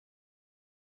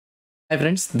Hi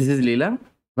friends, this is Leela.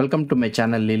 Welcome to my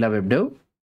channel leelawebdev.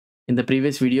 In the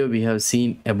previous video, we have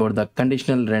seen about the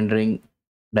conditional rendering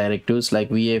directives like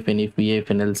v-if,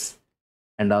 v-if, else,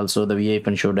 and also the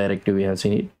v-if show directive. We have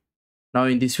seen it. Now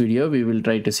in this video, we will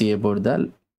try to see about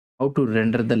the how to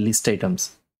render the list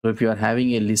items. So if you are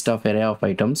having a list of array of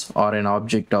items or an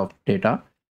object of data,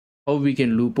 how we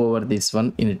can loop over this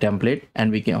one in a template,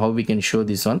 and how we can show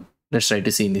this one. Let's try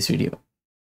to see in this video.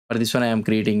 For this one, I am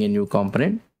creating a new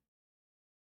component.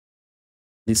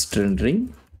 List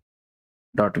rendering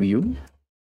dot view,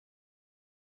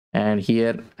 and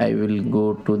here I will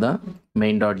go to the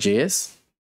main.js,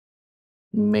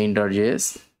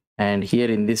 and here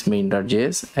in this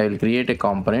main.js I will create a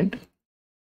component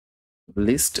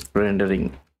list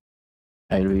rendering.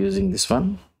 I will be using this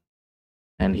one,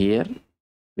 and here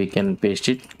we can paste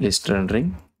it, list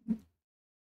rendering.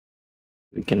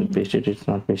 We can paste it, it's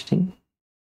not pasting.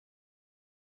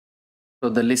 So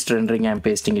the list rendering, I'm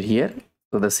pasting it here.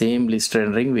 So the same list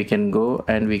rendering, we can go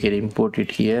and we can import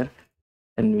it here,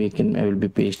 and I will be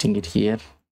pasting it here.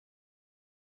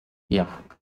 Yeah,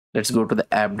 let's go to the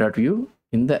app.view.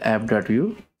 In the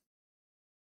app.view,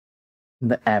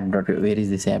 where is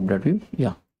this app.view?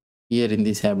 Yeah, here in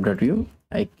this app.view,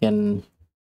 I can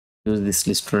use this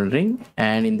list rendering,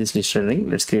 and in this list rendering,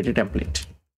 let's create a template.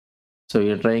 So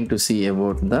we are trying to see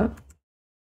about the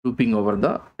looping over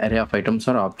the array of items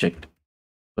or object.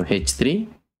 So h3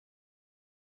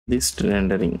 list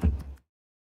rendering.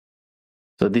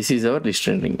 So this is our list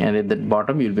rendering, and at the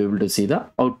bottom you'll be able to see the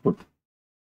output.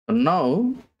 So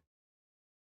now,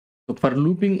 for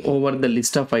looping over the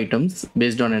list of items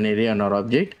based on an array on our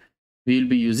object, we will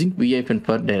be using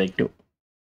V-for Directive.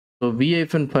 So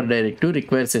V-for Directive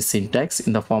requires a syntax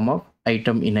in the form of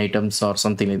item in items or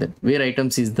something like that, where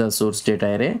items is the source data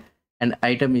array and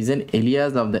item is an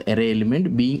alias of the array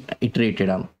element being iterated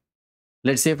on.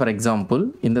 Let's say, for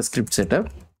example, in the script setup,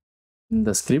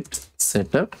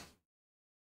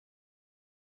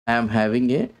 I am having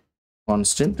a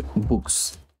constant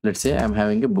books. Let's say I am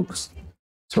having a books.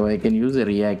 So I can use a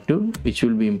reactive which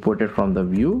will be imported from the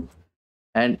Vue,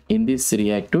 and in this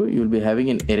reactive you will be having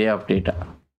an array of data,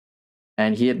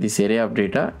 and here this array of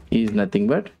data is nothing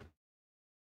but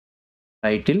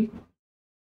title.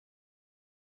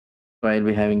 So I will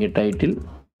be having a title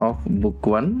of book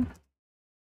 1,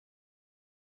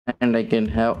 and I can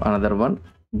have another one,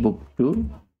 book 2,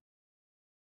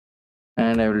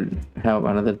 and I will have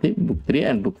another thing, book 3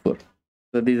 and book 4.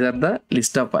 So these are the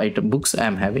list of item books I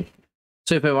am having.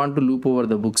 So if I want to loop over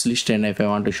the books list, and if I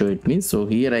want to show it means, so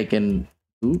here I can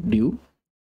do div.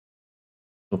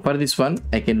 So for this one,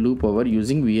 I can loop over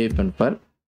using V-for.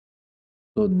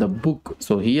 So the book,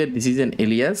 so here this is an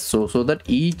alias, so that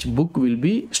each book will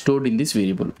be stored in this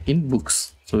variable in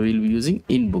books. So we will be using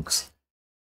in books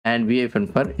and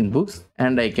V-for in books,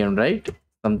 and I can write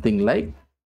something like,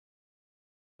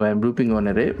 so I am looping on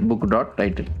array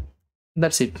book.title.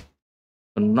 That's it.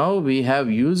 So now we have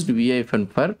used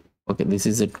V-for. Okay, this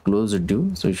is a closed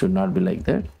div, so it should not be like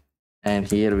that. And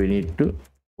here we need to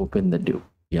open the div.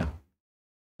 Yeah.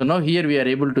 So now here we are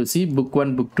able to see book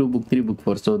 1, book 2, book 3, book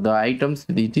 4. So the items,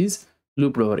 it is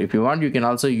looped over. If you want, you can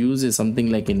also use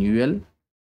something like an UL.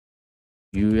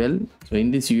 So in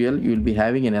this UL, you will be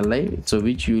having an li, so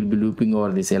which you will be looping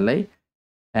over this li.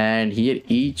 And here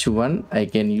each one I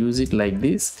can use it like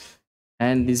this,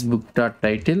 and this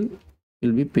book.title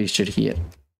will be pasted here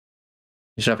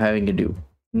instead of having a div.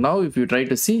 Now if you try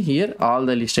to see here, all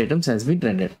the list items has been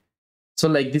rendered. So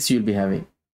like this you'll be having.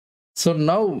 So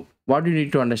now what you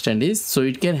need to understand is, so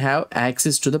it can have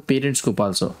access to the parent scope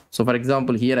also. So for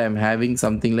example, here I am having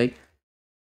something like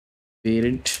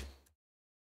parent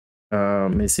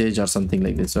message or something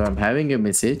like this. So I'm having a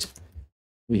message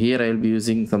here. I will be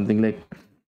using something like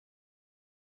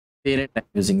parent. I'm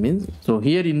using means, so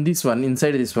here in this one,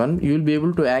 inside this one, you will be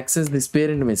able to access this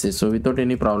parent message, so without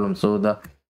any problem. So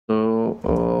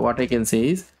what I can say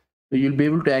is, you'll be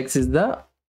able to access the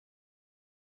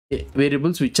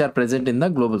variables which are present in the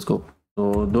global scope.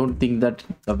 So don't think that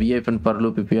the V-for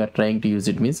loop, if you are trying to use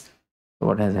it, means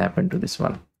what has happened to this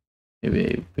one.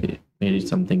 Maybe we made it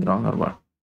something wrong or what.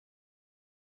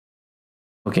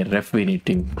 Okay, ref, we need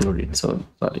to include it. So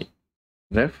sorry,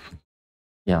 ref.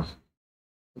 Yeah,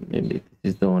 maybe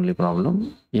this is the only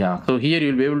problem. Yeah, so here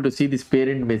you'll be able to see this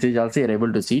parent message also. You're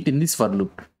able to see it in this for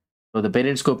loop. So the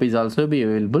parent scope is also be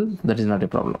available. That is not a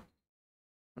problem.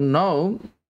 Now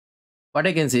what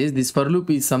I can say is, this for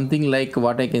loop is something like,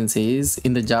 what I can say is,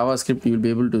 in the JavaScript you will be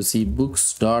able to see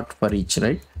books dot for each,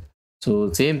 right?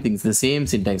 So same things, the same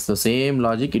syntax, the same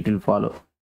logic it will follow.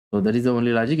 So that is the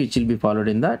only logic which will be followed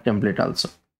in the template also.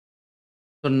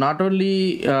 So not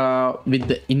only with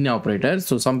the in operator,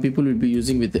 so some people will be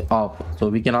using with the off. So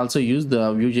we can also use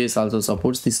the Vue.js also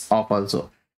supports this off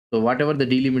also. So whatever the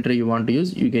delimiter you want to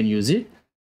use, you can use it.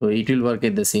 So it will work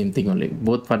at the same thing only,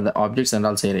 both for the objects and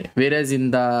also array. Whereas in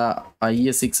the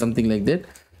ES6 something like that,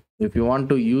 if you want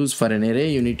to use for an array,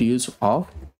 you need to use off.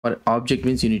 For object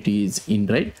means you need to use in,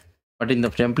 right? But in the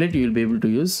template, you will be able to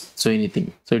use so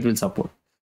anything. So it will support.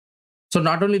 So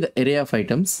not only the array of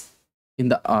items in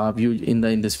the view in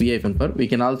this v-for, we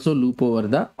can also loop over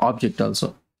the object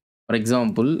also. For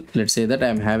example, let's say that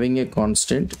I'm having a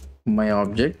constant, my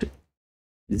object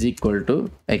is equal to,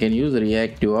 I can use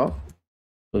reactive of.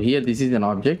 So here this is an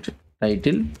object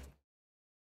title,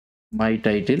 my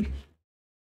title,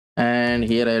 and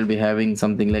here I will be having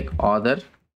something like author,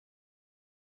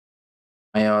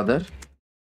 my author,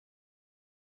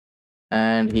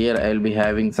 and here I will be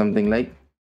having something like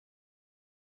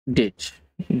date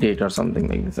or something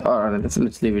like this, or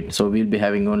let's leave it. So we'll be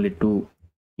having only two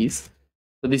keys.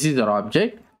 So this is our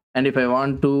object, and if I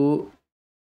want to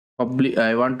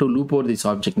loop over this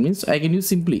object, means I can use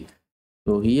simply.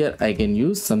 So here I can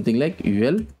use something like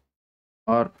ul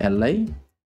or li,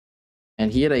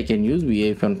 and here I can use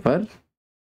v-for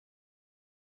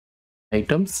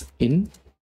items in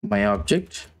my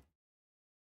object,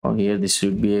 or here this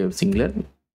should be a singular,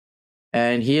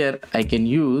 and here I can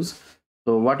use.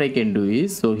 So what I can do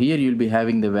is, so here you'll be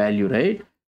having the value, right?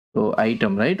 So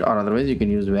item, right? Or otherwise you can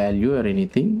use value or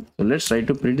anything. So let's try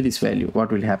to print this value.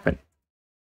 What will happen?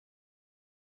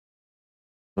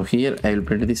 So here I will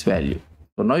print this value.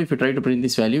 So now if you try to print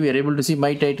this value, we are able to see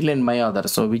my title and my author.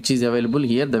 So which is available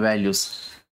here, the values.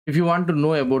 If you want to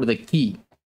know about the key,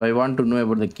 I want to know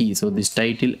about the key. So this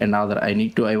title and author,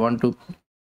 I want to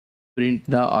print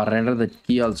the or render the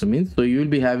key also means. So you will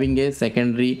be having a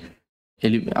secondary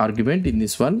argument in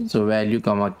this one. So value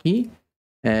comma key,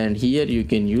 and here you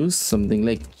can use something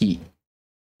like key.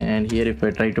 And here if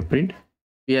I try to print,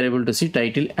 we are able to see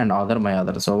title and author, my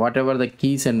author. So whatever the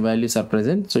keys and values are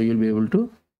present, so you'll be able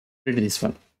to print this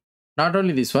one. Not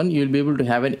only this one, you'll be able to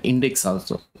have an index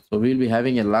also. So we'll be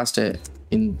having a last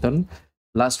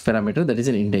parameter, that is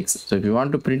an index. So if you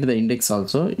want to print the index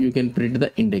also, you can print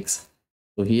the index.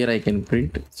 So here I can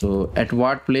print, so at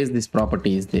what place this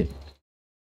property is there.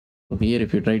 So here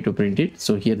if you try to print it,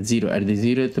 so here 0, at the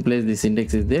 0th place this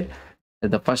index is there,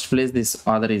 at the first place this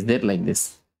author is there, like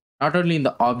this. Not only in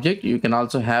the object, you can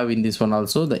also have in this one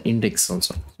also the index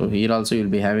also. So here also you'll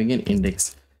be having an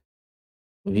index.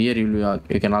 So here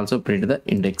you can also print the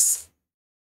index.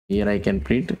 Here I can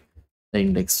print the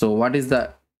index. So what is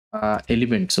the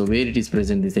element? So where it is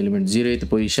present, this element, 0th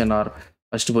position or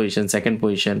first position, second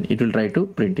position, it will try to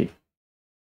print it.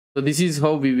 So this is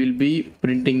how we will be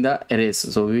printing the arrays.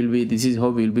 So this is how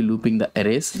we will be looping the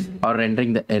arrays or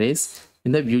rendering the arrays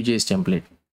in the Vue.js template.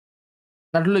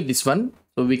 Not only this one,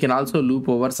 so we can also loop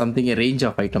over something, a range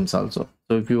of items also.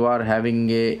 So if you are having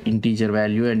a integer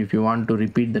value and if you want to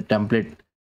repeat the template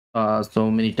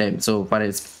so many times, so for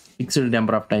a fixed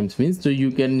number of times means, so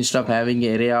you can, instead of having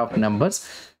an array of numbers,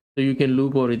 so you can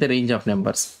loop over with a range of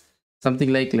numbers.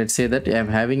 Something like, let's say that I am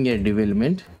having a div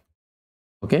element,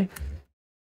 okay,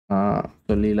 so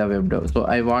Leela webdev. So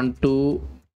I want to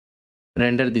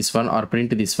render this one or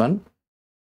print this one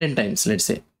 10 times, let's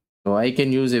say. So I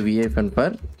can use a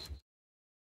v-for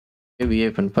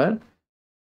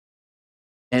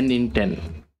n in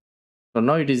 10. So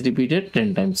now it is repeated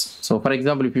 10 times. So for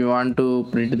example, if you want to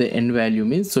print the n value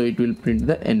means, so it will print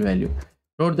the n value.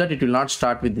 Note that it will not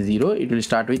start with 0, it will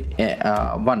start with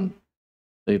 1.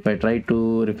 So if I try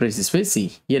to refresh this way,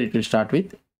 see here it will start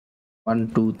with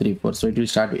 1, 2, 3, 4. So it will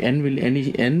start with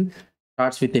n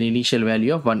starts with an initial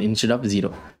value of 1 instead of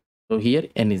 0. So here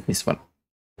n is this one.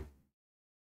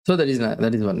 So that is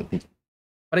one thing.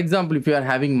 For example, if you are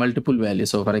having multiple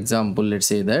values, so for example, let's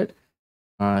say that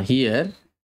here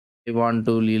I want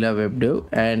to Leela webdev,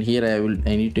 and here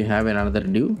I need to have another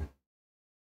div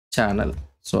channel.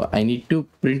 So I need to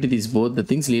print these both the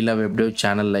things, Leela webdev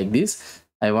channel, like this.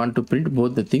 I want to print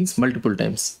both the things multiple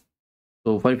times.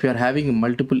 So if you are having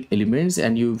multiple elements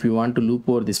and if you want to loop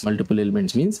over this multiple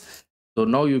elements means, so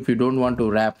now if you don't want to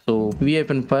wrap, so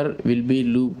v-for will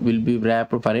be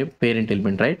wrapped for a parent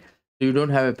element, right? So you don't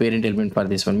have a parent element for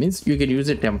this one means, you can use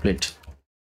a template.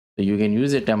 So you can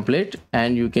use a template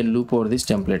and you can loop over this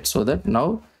template, so that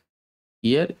now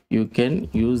here you can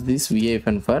use this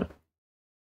v-for,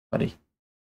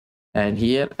 and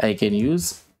here I can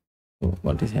use,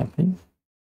 what is happening,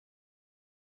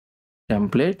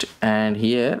 template, and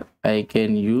here I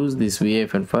can use this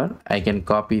v-for, I can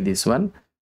copy this one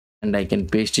and I can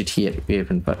paste it here,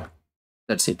 v-for.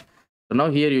 That's it. So now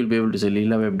here you will be able to say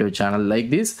Leela WebDev channel like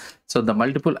this. So the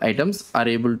multiple items are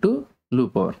able to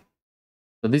loop over.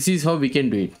 So this is how we can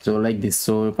do it. So like this.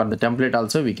 So for the template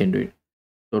also we can do it.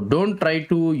 So don't try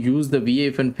to use the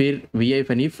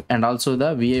v-if and also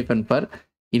the v-for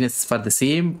for the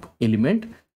same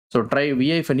element. So try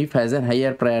v-if has a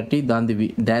higher priority than the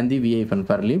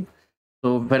v-for loop.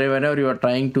 So whenever you are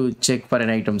trying to check for an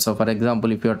item, so for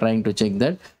example, if you are trying to check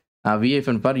that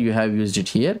v-for you have used it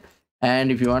here,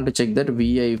 and if you want to check that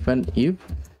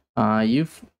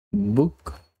if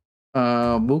book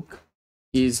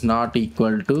is not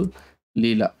equal to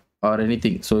Leela or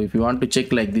anything. So if you want to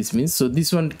check like this means, so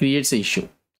this one creates an issue.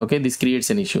 Okay, this creates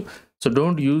an issue. So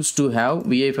don't use to have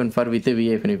v-for with a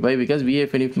v-if. Why? Because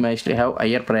v-if must have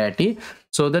higher priority,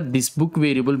 so that this book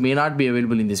variable may not be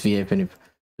available in this v-if. So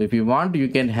if you want, you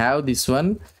can have this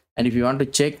one, and if you want to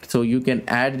check, so you can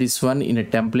add this one in a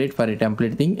template for a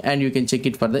template thing, and you can check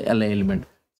it for the li element.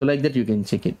 So like that you can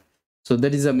check it. So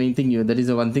that is the main thing. That is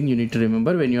the one thing you need to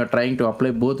remember when you are trying to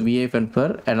apply both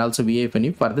v-for and also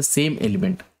v-if for the same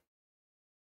element.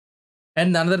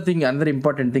 And another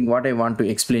important thing what I want to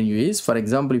explain you is, for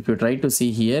example, if you try to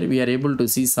see here, we are able to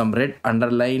see some red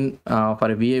underline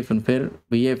for v-for,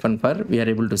 we are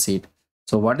able to see it.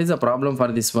 So what is the problem for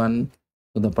this one?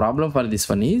 So the problem for this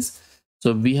one is,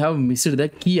 so we have missed the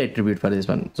key attribute for this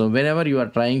one. So whenever you are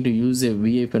trying to use a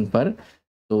v-for,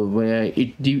 so where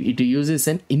it uses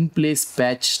an in-place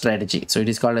patch strategy. So it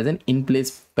is called as an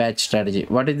in-place patch strategy.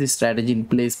 What is this strategy,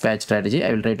 in-place patch strategy?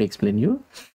 I will try to explain you.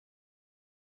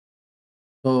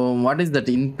 So what is that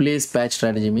in-place patch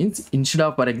strategy means? Instead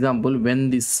of, for example, when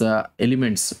these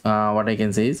elements, what I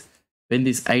can say is, when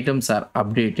these items are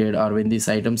updated, or when these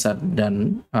items are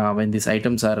done, when these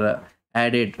items are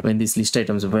added, when these list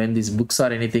items, when these books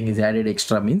or anything is added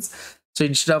extra means, so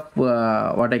instead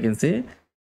of what I can say,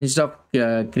 instead of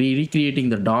recreating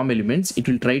the DOM elements, it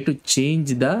will try to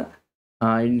change the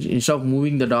instead of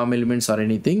moving the DOM elements or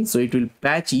anything, so it will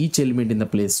patch each element in the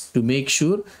place to make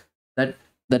sure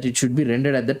that it should be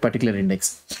rendered at that particular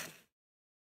index.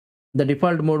 The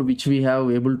default mode which we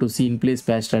have able to see in place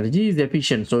patch strategy is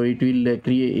efficient, so it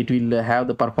will have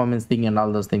the performance thing and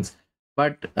all those things.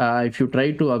 But if you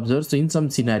try to observe, so in some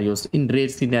scenarios, in rare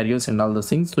scenarios and all those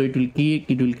things, so it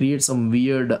will create some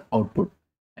weird output.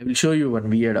 I will show you one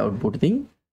weird output thing,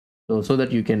 so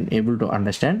that you can able to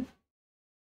understand.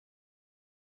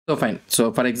 So fine.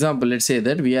 So for example, let's say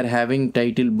that we are having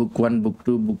title book 1, book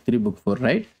 2, book 3, book 4,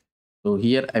 right? So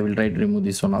here I will try to remove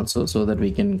this one also, so that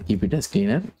we can keep it as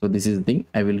cleaner. So this is the thing.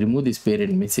 I will remove this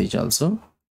parent message also,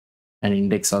 and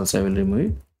index also I will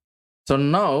remove it. So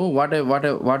now what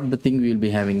the thing we will be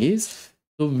having is,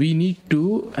 so we need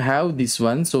to have this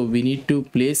one. So we need to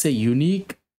place a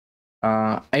unique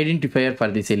identifier for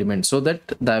this element, so that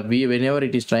whenever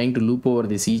it is trying to loop over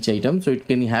this each item, so it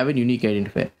can have a unique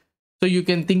identifier. So you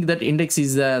can think that index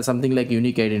is something like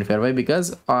unique identifier. Why?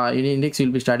 Because in index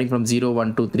will be starting from 0,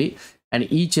 1, 2, 3,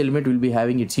 and each element will be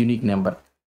having its unique number.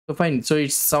 So fine. So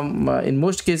it's some in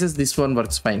most cases this one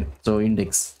works fine. So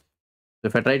index. So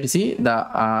if I try to see the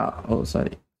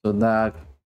so the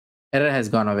error has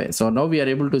gone away. So now we are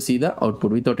able to see the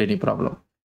output without any problem.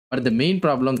 But the main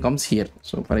problem comes here.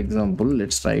 So for example,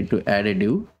 let's try to add a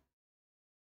div.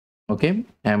 Okay,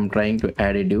 I'm trying to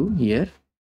add a div here.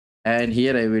 And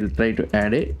here I will try to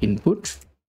add a input.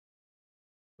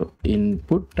 So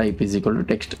input type is equal to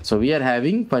text. So we are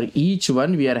having, for each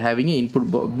one we are having an input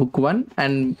book 1,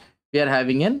 and we are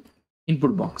having an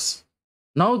input box.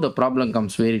 Now the problem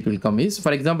comes where it will come is,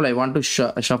 for example, I want to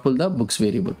shuffle the books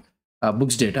variable,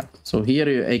 books data. So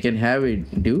here I can have a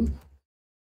div.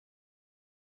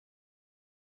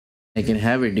 I can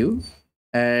have a div,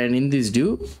 and in this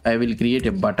div I will create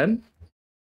a button.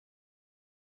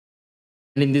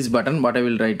 And in this button, what I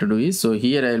will try to do is, so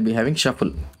here I will be having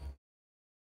shuffle.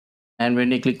 And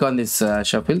when I click on this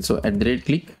shuffle, so at the rate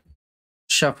click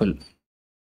shuffle,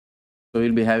 so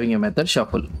we'll be having a method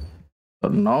shuffle. So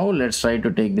now let's try to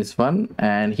take this one,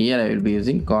 and here I will be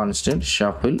using constant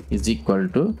shuffle is equal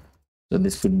to, so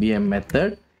this could be a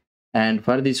method, and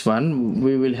for this one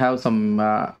we will have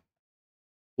some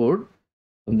code,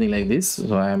 something like this.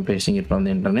 So I am pasting it from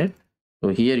the internet.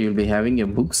 So here you'll be having a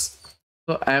books.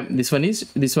 So this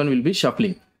one will be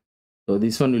shuffling. So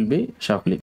this one will be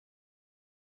shuffling.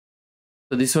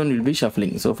 So this one will be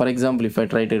shuffling. So for example, if I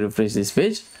try to refresh this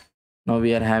page, now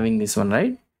we are having this one,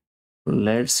 right?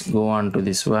 Let's go on to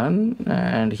this one,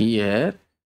 and here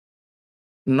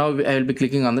now I will be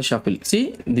clicking on the shuffle.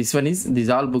 See, this one is, these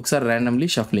all books are randomly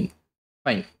shuffling.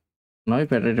 Fine. Now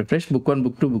if I try to refresh, book 1,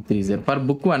 book 2, book 3 is there. For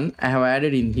book 1, I have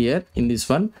added in here, in this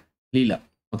one, Leela.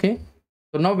 Okay.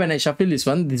 So now when I shuffle this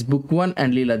one, this book 1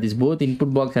 and Leela, this both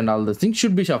input box and all those things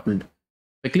should be shuffled.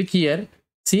 If I click here,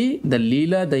 see the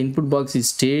Leela, the input box is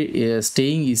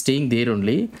staying there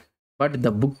only, but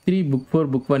the book 3, book 4,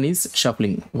 book 1 is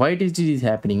shuffling. Why it is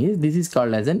happening is this is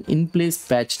called as an in-place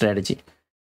patch strategy.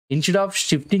 Instead of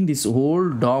shifting this whole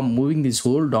DOM, moving this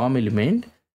whole DOM element,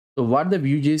 so what the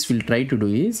Vue.js will try to do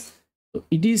is, so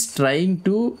it is trying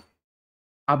to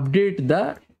update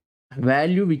the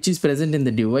value which is present in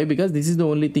the div. Why? Because this is the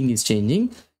only thing is changing.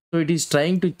 So it is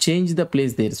trying to change the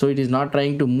place there. So it is not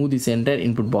trying to move this entire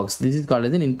input box. This is called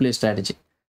as an in-place strategy.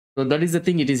 So that is the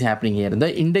thing it is happening here.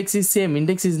 The index is same.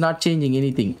 Index is not changing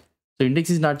anything. So index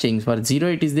is not changing. For 0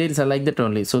 it is there. It's like that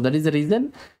only. So that is the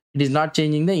reason it is not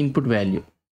changing the input value.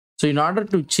 So in order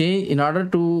to change, in order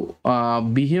to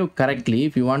behave correctly,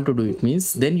 if you want to do it,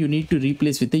 means then you need to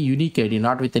replace with a unique ID,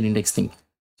 not with an index thing.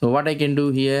 So what I can do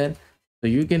here, so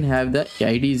you can have the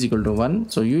ID is equal to 1.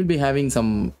 So you will be having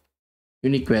some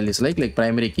unique values like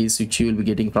primary keys which you will be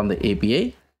getting from the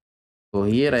API. So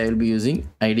here I will be using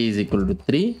ID is equal to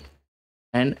 3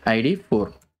 and ID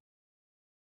 4.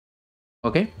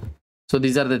 Okay. So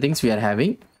these are the things we are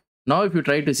having. Now if you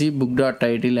try to see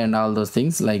book.title and all those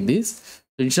things like this,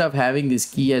 so instead of having this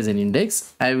key as an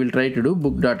index, I will try to do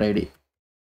book.id.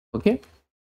 Okay.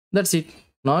 That's it.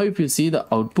 Now if you see the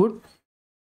output,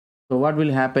 so what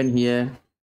will happen here?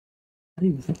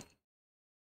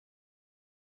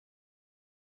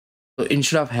 So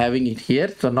instead of having it here,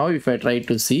 so now if I try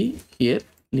to see here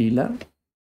Leela,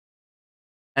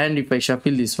 and if I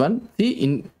shuffle this one,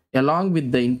 see along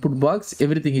with the input box,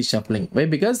 everything is shuffling. Why?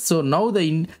 Because so now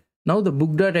the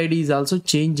book.id is also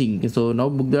changing. So now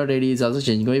book.id is also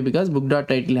changing. Why? Because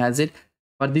book.title has it.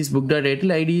 For this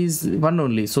book.title ID is 1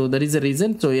 only. So that is the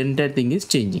reason. So entire thing is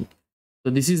changing.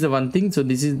 So this is the one thing. So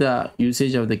this is the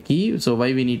usage of the key. So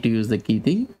why we need to use the key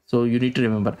thing. So you need to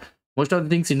remember most of the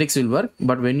things index will work,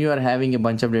 but when you are having a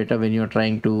bunch of data, when you are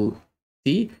trying to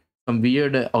see some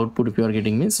weird output, if you are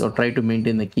getting this, or try to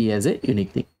maintain the key as a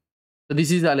unique thing. So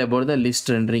this is all about the list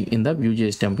rendering in the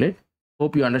Vue.js template.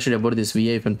 Hope you understood about this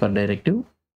V-for Directive.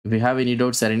 If you have any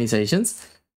doubts or any suggestions,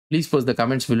 please post the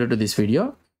comments below to this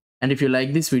video. And if you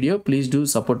like this video, please do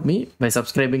support me by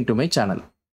subscribing to my channel.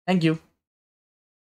 Thank you.